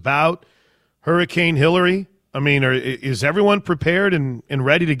studios about Hurricane Hillary? I mean, is everyone prepared and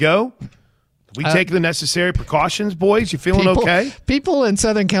ready to go? We take the necessary precautions, boys? You feeling okay? People in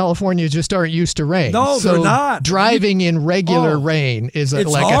Southern California just aren't used to rain. No, so they're not. Driving in regular rain is like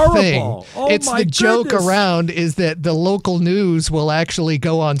horrible. a thing. Oh, it's the joke around is that the local news will actually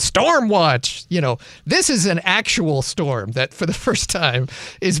go on storm watch. You know, this is an actual storm that for the first time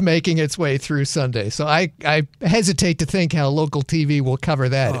is making its way through Sunday. So I hesitate to think how local TV will cover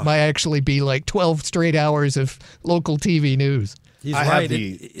that. It might actually be like 12 straight hours of local TV news. I have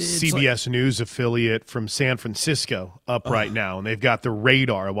the CBS News affiliate from San Francisco up right now, and they've got the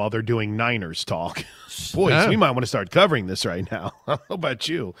radar while they're doing Niners talk. Boys, we might want to start covering this right now. How about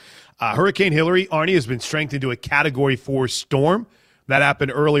you? Hurricane Hillary, Arnie, has been strengthened to a Category 4 storm. That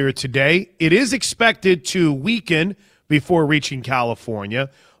happened earlier today. It is expected to weaken before reaching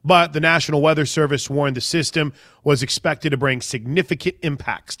California, but the National Weather Service warned the system was expected to bring significant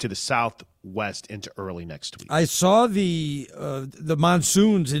impacts to the Southwest into early next week. I saw the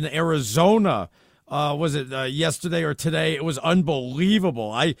monsoons in Arizona. Was it yesterday or today? It was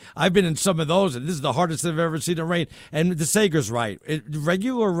unbelievable. I've been in some of those, and this is the hardest I've ever seen it rain. And DeSager's right.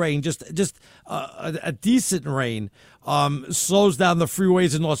 Regular rain, just a decent rain, slows down the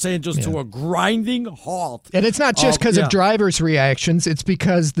freeways in Los Angeles to a grinding halt. And it's not just because of drivers' reactions. It's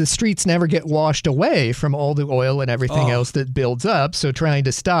because the streets never get washed away from all the oil and everything else that builds up. So trying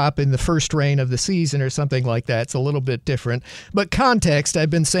to stop in the first rain of the season or something like that, it's a little bit different. But context,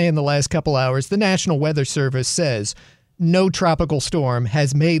 I've been saying the last couple hours, the National Weather Service says no tropical storm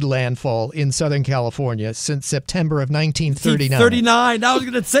has made landfall in Southern California since September of 1939. I was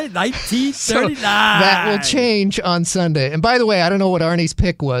going to say 1939. So that will change on Sunday. And by the way, I don't know what Arnie's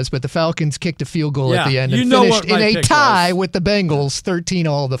pick was, but the Falcons kicked a field goal at the end and finished in a tie with the Bengals,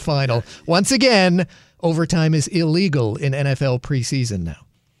 13-all the final. Once again, overtime is illegal in NFL preseason now.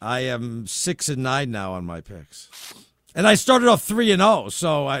 I am 6-9 now on my picks. And I started off 3-0,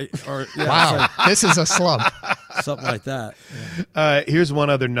 so wow, this is a slump. Something like that. Yeah. Here's one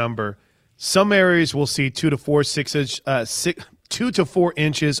other number. Some areas will see 2 to 4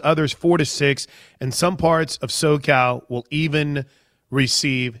 inches, others 4 to 6, and some parts of SoCal will even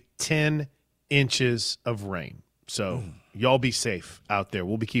receive 10 inches of rain. So y'all be safe out there.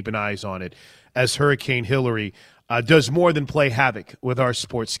 We'll be keeping eyes on it as Hurricane Hillary does more than play havoc with our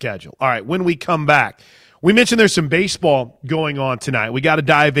sports schedule. All right, when we come back, we mentioned there's some baseball going on tonight. We got to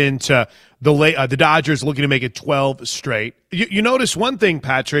dive into the Dodgers looking to make it 12 straight. You notice one thing,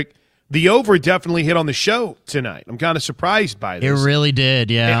 Patrick. The over definitely hit on the show tonight. I'm kind of surprised by this. It really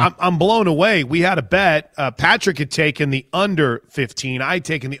did, yeah. I'm blown away. We had a bet. Patrick had taken the under 15. I had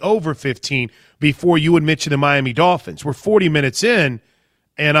taken the over 15 before you would mention the Miami Dolphins. We're 40 minutes in,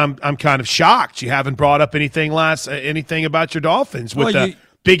 and I'm kind of shocked. You haven't brought up anything about your Dolphins with the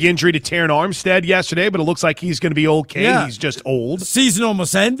big injury to Terran Armstead yesterday, but it looks like he's going to be okay. Yeah. He's just old. The season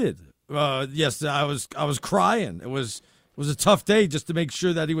almost ended. Yes, I was crying. It was a tough day just to make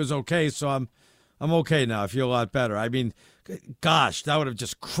sure that he was okay. So I'm okay now. I feel a lot better. I mean, gosh, that would have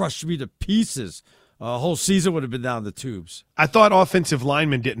just crushed me to pieces. A whole season would have been down the tubes. I thought offensive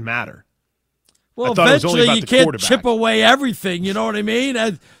linemen didn't matter. Well, eventually you can't chip away everything, you know what I mean?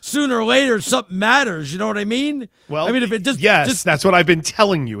 And sooner or later something matters, you know what I mean? Well, I mean, if it just that's what I've been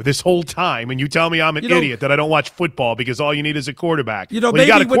telling you this whole time, and you tell me I'm an idiot that I don't watch football because all you need is a quarterback. You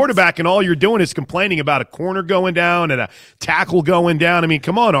got a quarterback and all you're doing is complaining about a corner going down and a tackle going down. I mean,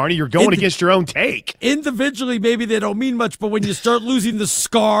 come on, Arnie, you're going against your own take. Individually, maybe they don't mean much, but when you start losing the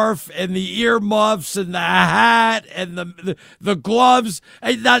scarf and the earmuffs and the hat and the gloves,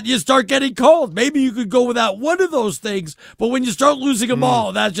 and that you start getting cold. Maybe you could go without one of those things, but when you start losing them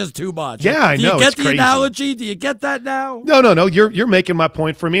all, that's just too much. Yeah, I know. Do you get the analogy? Do you get that now? No. You're making my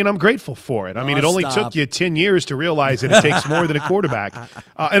point for me, and I'm grateful for it. I mean, it only took you 10 years to realize that it takes more than a quarterback.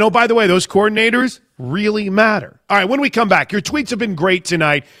 And by the way, those coordinators really matter. All right, when we come back, your tweets have been great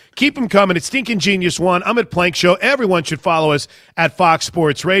tonight. Keep them coming. It's Stinking Genius 1. I'm at Plank Show. Everyone should follow us at Fox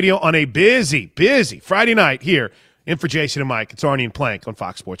Sports Radio on a busy Friday night here. In for Jason and Mike, it's Arnie and Plank on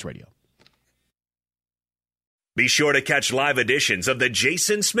Fox Sports Radio. Be sure to catch live editions of The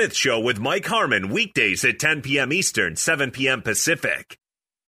Jason Smith Show with Mike Harmon weekdays at 10 p.m. Eastern, 7 p.m. Pacific.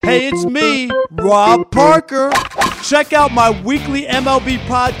 Hey, it's me, Rob Parker. Check out my weekly MLB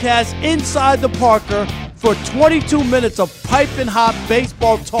podcast, Inside the Parker, for 22 minutes of piping hot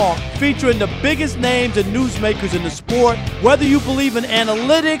baseball talk featuring the biggest names and newsmakers in the sport. Whether you believe in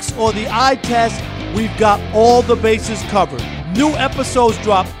analytics or the eye test, we've got all the bases covered. New episodes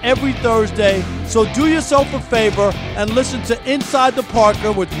drop every Thursday, so do yourself a favor and listen to Inside the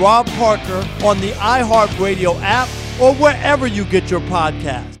Parker with Rob Parker on the iHeartRadio app or wherever you get your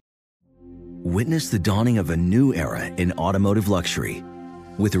podcast. Witness the dawning of a new era in automotive luxury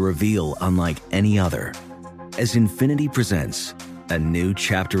with a reveal unlike any other as Infiniti presents a new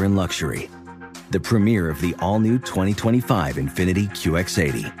chapter in luxury, the premiere of the all-new 2025 Infiniti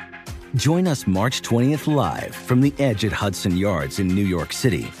QX80. Join us March 20th live from the Edge at Hudson Yards in New York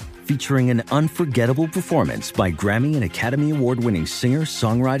City, featuring an unforgettable performance by Grammy and Academy Award-winning singer,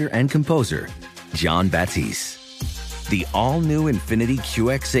 songwriter, and composer, Jon Batiste. The all-new Infiniti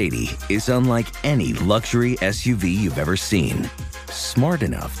QX80 is unlike any luxury SUV you've ever seen. Smart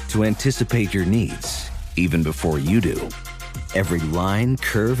enough to anticipate your needs, even before you do. Every line,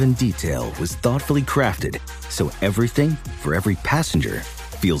 curve, and detail was thoughtfully crafted, so everything for every passenger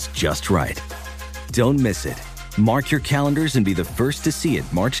feels just right. Don't miss it. Mark your calendars and be the first to see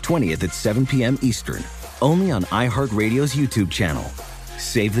it March 20th at 7 p.m. Eastern, only on iHeartRadio's YouTube channel.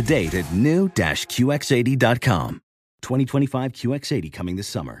 Save the date at new-QX80.com. 2025 QX80 coming this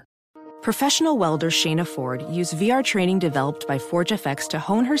summer. Professional welder Shayna Ford used VR training developed by ForgeFX to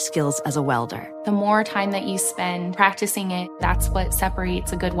hone her skills as a welder. The more time that you spend practicing it, that's what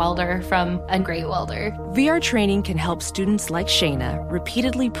separates a good welder from a great welder. VR training can help students like Shayna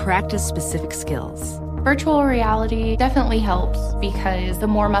repeatedly practice specific skills. Virtual reality definitely helps because the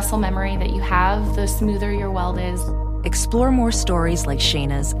more muscle memory that you have, the smoother your weld is. Explore more stories like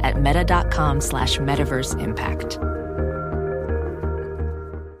Shayna's at meta.com/metaverseimpact.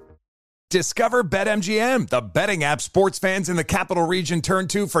 Discover BetMGM, the betting app sports fans in the capital region turn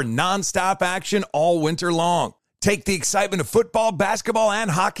to for nonstop action all winter long. Take the excitement of football, basketball,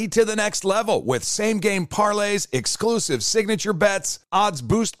 and hockey to the next level with same-game parlays, exclusive signature bets, odds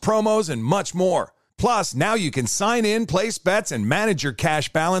boost promos, and much more. Plus, now you can sign in, place bets, and manage your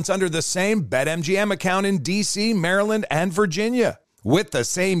cash balance under the same BetMGM account in D.C., Maryland, and Virginia. With the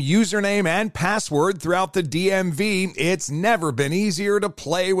same username and password throughout the DMV, it's never been easier to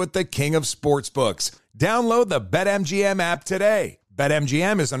play with the king of sportsbooks. Download the BetMGM app today.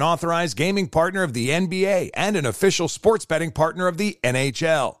 BetMGM is an authorized gaming partner of the NBA and an official sports betting partner of the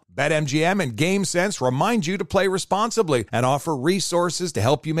NHL. BetMGM and GameSense remind you to play responsibly and offer resources to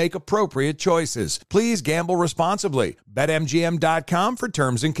help you make appropriate choices. Please gamble responsibly. BetMGM.com for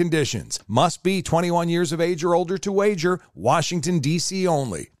terms and conditions. Must be 21 years of age or older to wager. Washington, D.C.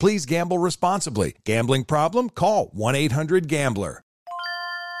 only. Please gamble responsibly. Gambling problem? Call 1-800-GAMBLER.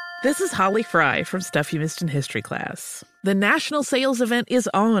 This is Holly Fry from Stuff You Missed in History Class. The national sales event is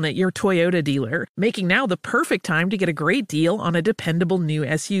on at your Toyota dealer, making now the perfect time to get a great deal on a dependable new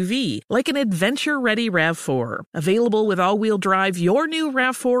SUV, like an adventure-ready RAV4. Available with all-wheel drive, your new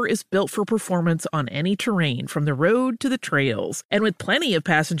RAV4 is built for performance on any terrain, from the road to the trails. And with plenty of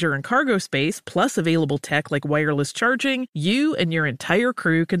passenger and cargo space, plus available tech like wireless charging, you and your entire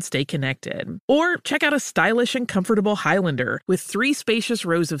crew can stay connected. Or check out a stylish and comfortable Highlander with 3 spacious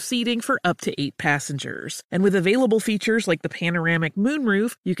rows of seating for up to 8 passengers. And with available features features like the panoramic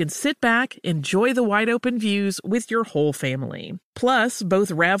moonroof, you can sit back, enjoy the wide-open views with your whole family. Plus, both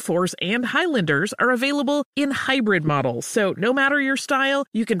RAV4s and Highlanders are available in hybrid models, so no matter your style,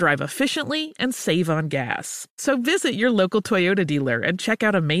 you can drive efficiently and save on gas. So visit your local Toyota dealer and check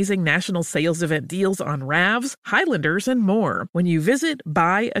out amazing national sales event deals on RAVs, Highlanders, and more when you visit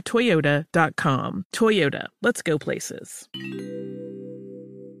buyatoyota.com. Toyota, let's go places.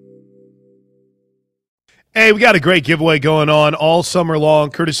 Hey, we got a great giveaway going on all summer long,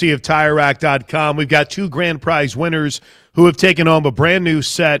 courtesy of TireRack.com. We've got 2 grand prize winners who have taken home a brand new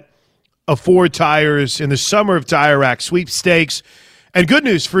set of Ford tires in the Summer of Tire Rack sweepstakes. And good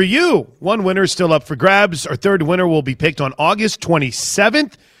news for you, 1 winner is still up for grabs. Our 3rd winner will be picked on August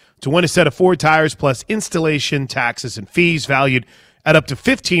 27th to win a set of Ford tires plus installation, taxes, and fees valued at up to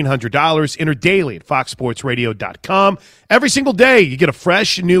 $1,500. Enter daily at foxsportsradio.com. Every single day, you get a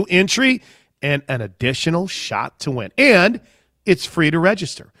fresh new entry and an additional shot to win. And it's free to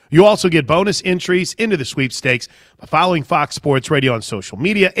register. You also get bonus entries into the sweepstakes by following Fox Sports Radio on social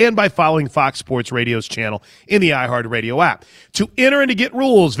media and by following Fox Sports Radio's channel in the iHeartRadio app. To enter and to get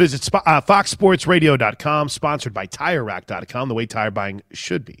rules, visit foxsportsradio.com, sponsored by TireRack.com, the way tire buying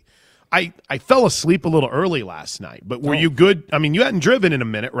should be. I fell asleep a little early last night, but were you good? I mean, you hadn't driven in a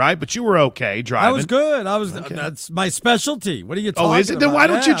minute, right? But you were okay driving. I was good. Okay. That's my specialty. What are you talking about? Oh, is it? Then why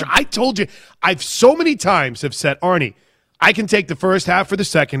don't you? I told you. I've so many times have said, Arnie, I can take the first half for the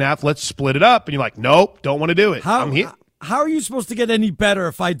second half. Let's split it up. And you're like, nope, don't want to do it. I'm here. How are you supposed to get any better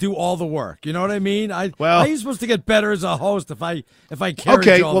if I do all the work? You know what I mean? How are you supposed to get better as a host if I carry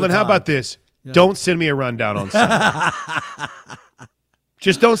Okay, you all well the then how time? about this? Yeah. Don't send me a rundown on Sunday.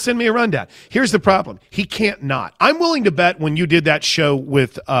 Just don't send me a rundown. Here's the problem. He can't not. I'm willing to bet when you did that show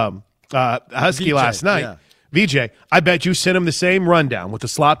with Husky last night, VJ, I bet you sent him the same rundown with the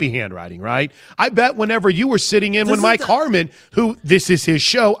sloppy handwriting, right? I bet whenever you were sitting in when Mike Harmon, who this is his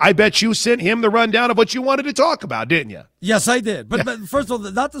show, I bet you sent him the rundown of what you wanted to talk about, didn't you? Yes, I did. But first of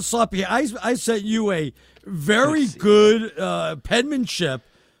all, not the sloppy. I sent you a very good penmanship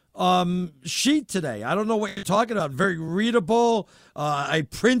sheet today. I don't know what you're talking about. Very readable. I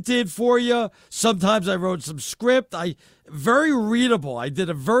printed for you. Sometimes I wrote some script. Very readable. I did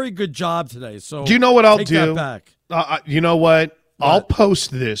a very good job today. So do you know what I'll take do? That back. You know what? I'll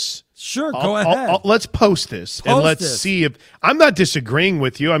post this. Sure, go ahead. Let's post this and let's see if I'm not disagreeing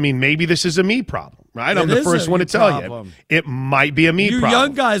with you. I mean, maybe this is a me problem, right? I'm the first one to tell you. It might be a me problem. You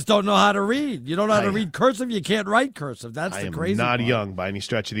young guys don't know how to read. You don't know how to read cursive. You can't write cursive. That's the crazy part. I am not young by any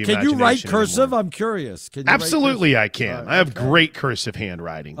stretch of the imagination. Can you write cursive? Anymore. I'm curious. Can you Absolutely, I can. I have great cursive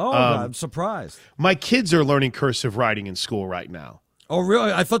handwriting. Oh, I'm surprised. My kids are learning cursive writing in school right now. Oh,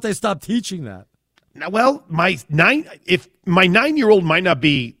 really? I thought they stopped teaching that. Now, well, my 9-year-old might not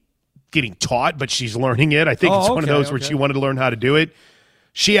be getting taught, but she's learning it. I think it's one of those where she wanted to learn how to do it.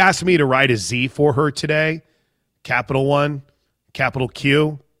 She asked me to write a Z for her today, capital 1, capital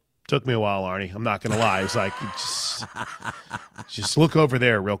Q. Took me a while, Arnie. I'm not going to lie. It's like, just look over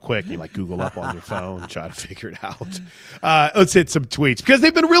there real quick. You like Google up on your phone, try to figure it out. Let's hit some tweets because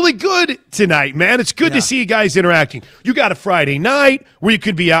they've been really good tonight, man. It's good to see you guys interacting. You got a Friday night where you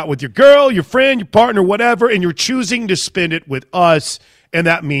could be out with your girl, your friend, your partner, whatever, and you're choosing to spend it with us, and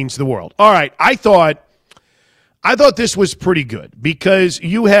that means the world. All right, I thought this was pretty good because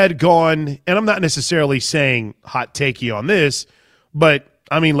you had gone, and I'm not necessarily saying hot takey on this, but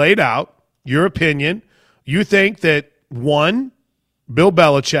I mean, laid out your opinion. You think that, one, Bill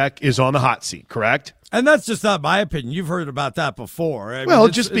Belichick is on the hot seat, correct? And that's just not my opinion. You've heard about that before.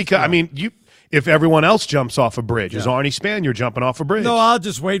 Just because, if everyone else jumps off a bridge, is Arnie Spanier jumping off a bridge? No, I'll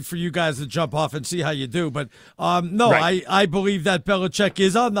just wait for you guys to jump off and see how you do. But, I believe that Belichick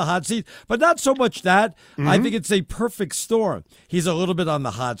is on the hot seat. But not so much that. Mm-hmm. I think it's a perfect storm. He's a little bit on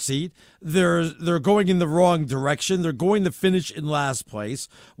the hot seat. They're going in the wrong direction. They're going to finish in last place.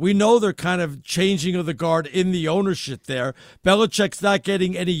 We know they're kind of changing of the guard in the ownership there. Belichick's not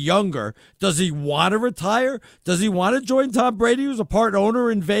getting any younger. Does he want to retire? Does he want to join Tom Brady, who's a part owner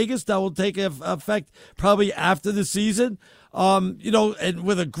in Vegas? That will take effect probably after the season. And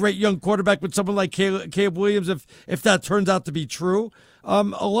with a great young quarterback with someone like Caleb Williams, if that turns out to be true. A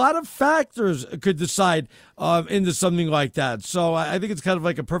lot of factors could decide into something like that. So I think it's kind of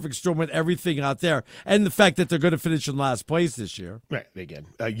like a perfect storm with everything out there. And the fact that they're going to finish in last place this year. Right. Again,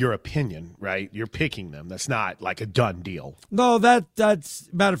 your opinion, right? You're picking them. That's not like a done deal. No, that's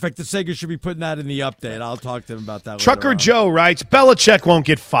matter of fact, the Sega should be putting that in the update. I'll talk to him about that. Trucker Joe writes, Belichick won't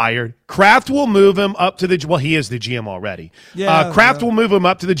get fired. Kraft will move him up to he is the GM already. Yeah, Kraft will move him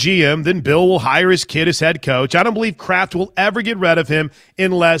up to the GM. Then Bill will hire his kid as head coach. I don't believe Kraft will ever get rid of him.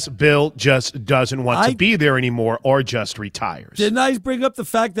 him unless Bill just doesn't want to be there anymore or just retires. Didn't I bring up the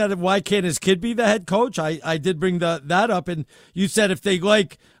fact that why can't his kid be the head coach? I did bring that up, and you said if they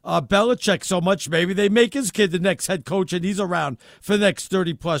like Belichick so much, maybe they make his kid the next head coach and he's around for the next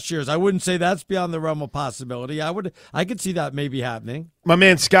 30-plus years. I wouldn't say that's beyond the realm of possibility. I could see that maybe happening. My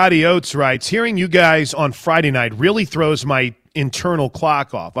man Scotty Oates writes, hearing you guys on Friday night really throws my internal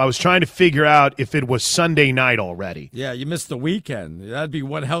clock off. I was trying to figure out if it was Sunday night already. Yeah, you missed the weekend. That'd be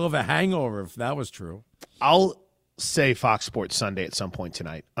one hell of a hangover if that was true. I'll say Fox Sports Sunday at some point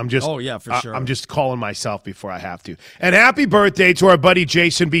tonight. I'm just for sure. I'm just calling myself before I have to. And happy birthday to our buddy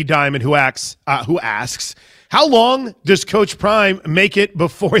Jason B. Diamond, who asks, how long does Coach Prime make it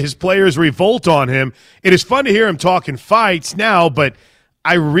before his players revolt on him? It is fun to hear him talking fights now, but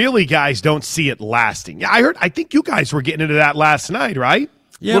I really, guys, don't see it lasting. Yeah, I think you guys were getting into that last night, right?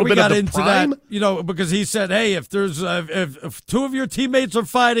 Yeah, we got into that, because he said, hey, if there's if two of your teammates are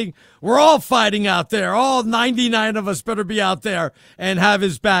fighting, we're all fighting out there. All 99 of us better be out there and have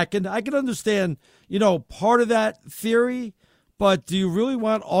his back. And I can understand, part of that theory, but do you really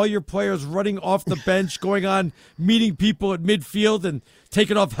want all your players running off the bench, going on meeting people at midfield and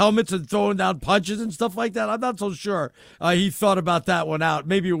taking off helmets and throwing down punches and stuff like that? I'm not so sure he thought about that one out.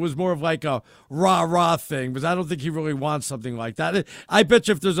 Maybe it was more of like a rah-rah thing, but I don't think he really wants something like that. I bet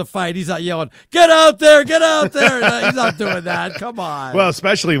you if there's a fight, he's not yelling, get out there, get out there. He's not doing that. Come on. Well,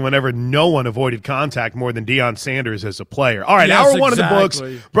 especially whenever no one avoided contact more than Deion Sanders as a player. All right, yes, hour one of the books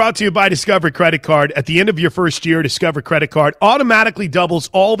brought to you by Discover Credit Card. At the end of your first year, Discover Credit Card automatically doubles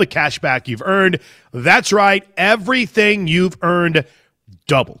all the cash back you've earned. That's right, everything you've earned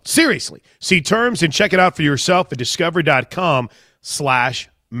doubled. Seriously. See terms and check it out for yourself at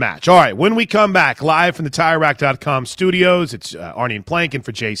discover.com/match. All right, when we come back, live from the TireRack.com studios, it's Arnie and Plankin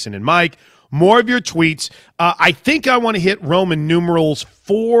for Jason and Mike. More of your tweets. I think I want to hit Roman numerals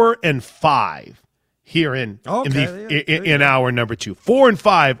 4 and 5 here in hour number 2. 4 and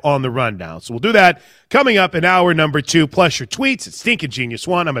 5 on the rundown. So we'll do that coming up in hour number 2. Plus your tweets at Stinkin' Genius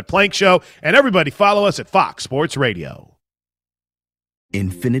 1. I'm at Plank Show. And everybody follow us at Fox Sports Radio.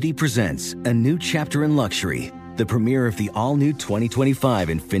 Infiniti presents a new chapter in luxury, the premiere of the all-new 2025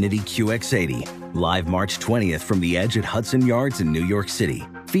 Infiniti QX80, live March 20th from the Edge at Hudson Yards in New York City,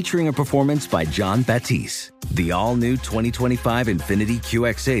 featuring a performance by John Batiste. The all-new 2025 Infiniti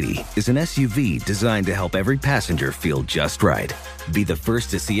QX80 is an SUV designed to help every passenger feel just right. Be the first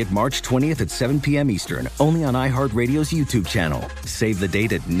to see it March 20th at 7 p.m. Eastern, only on iHeartRadio's YouTube channel. Save the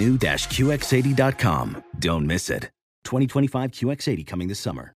date at new-QX80.com. Don't miss it. 2025 QX80 coming this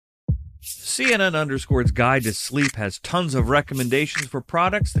summer. CNN_'s Guide to Sleep has tons of recommendations for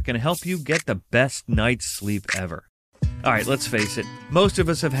products that can help you get the best night's sleep ever. All right, let's face it. Most of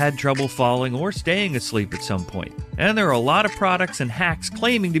us have had trouble falling or staying asleep at some point. And there are a lot of products and hacks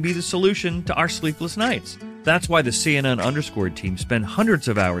claiming to be the solution to our sleepless nights. That's why the CNN_ team spend hundreds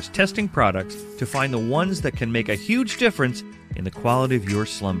of hours testing products to find the ones that can make a huge difference in the quality of your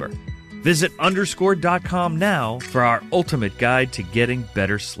slumber. Visit underscore.com now for our ultimate guide to getting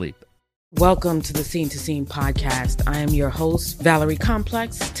better sleep. Welcome to the Scene to Scene podcast. I am your host, Valerie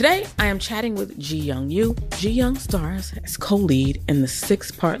Complex. Today, I am chatting with Ji Young Yoo. Ji Young stars as co-lead in the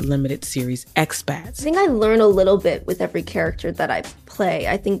 6-part limited series Expats. I think I learn a little bit with every character that I play.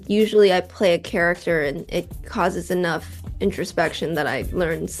 I think usually I play a character and it causes enough introspection that I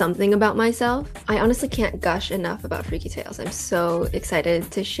learn something about myself. I honestly can't gush enough about Freaky Tales. I'm so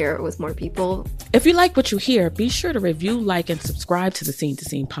excited to share it with more people. If you like what you hear, be sure to review, like, and subscribe to the Scene to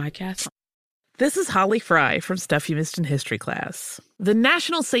Scene podcast. This is Holly Fry from Stuff You Missed in History Class. The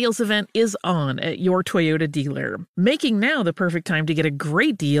national sales event is on at your Toyota dealer, making now the perfect time to get a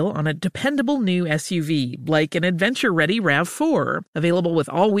great deal on a dependable new SUV, like an adventure-ready RAV4. Available with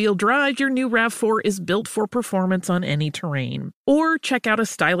all-wheel drive, your new RAV4 is built for performance on any terrain. Or check out a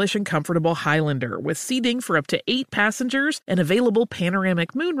stylish and comfortable Highlander with seating for up to 8 passengers and available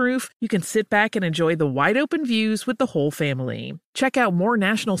panoramic moonroof. You can sit back and enjoy the wide-open views with the whole family. Check out more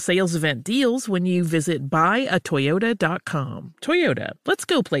national sales event deals when you visit buyatoyota.com. Toyota, let's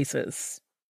go places.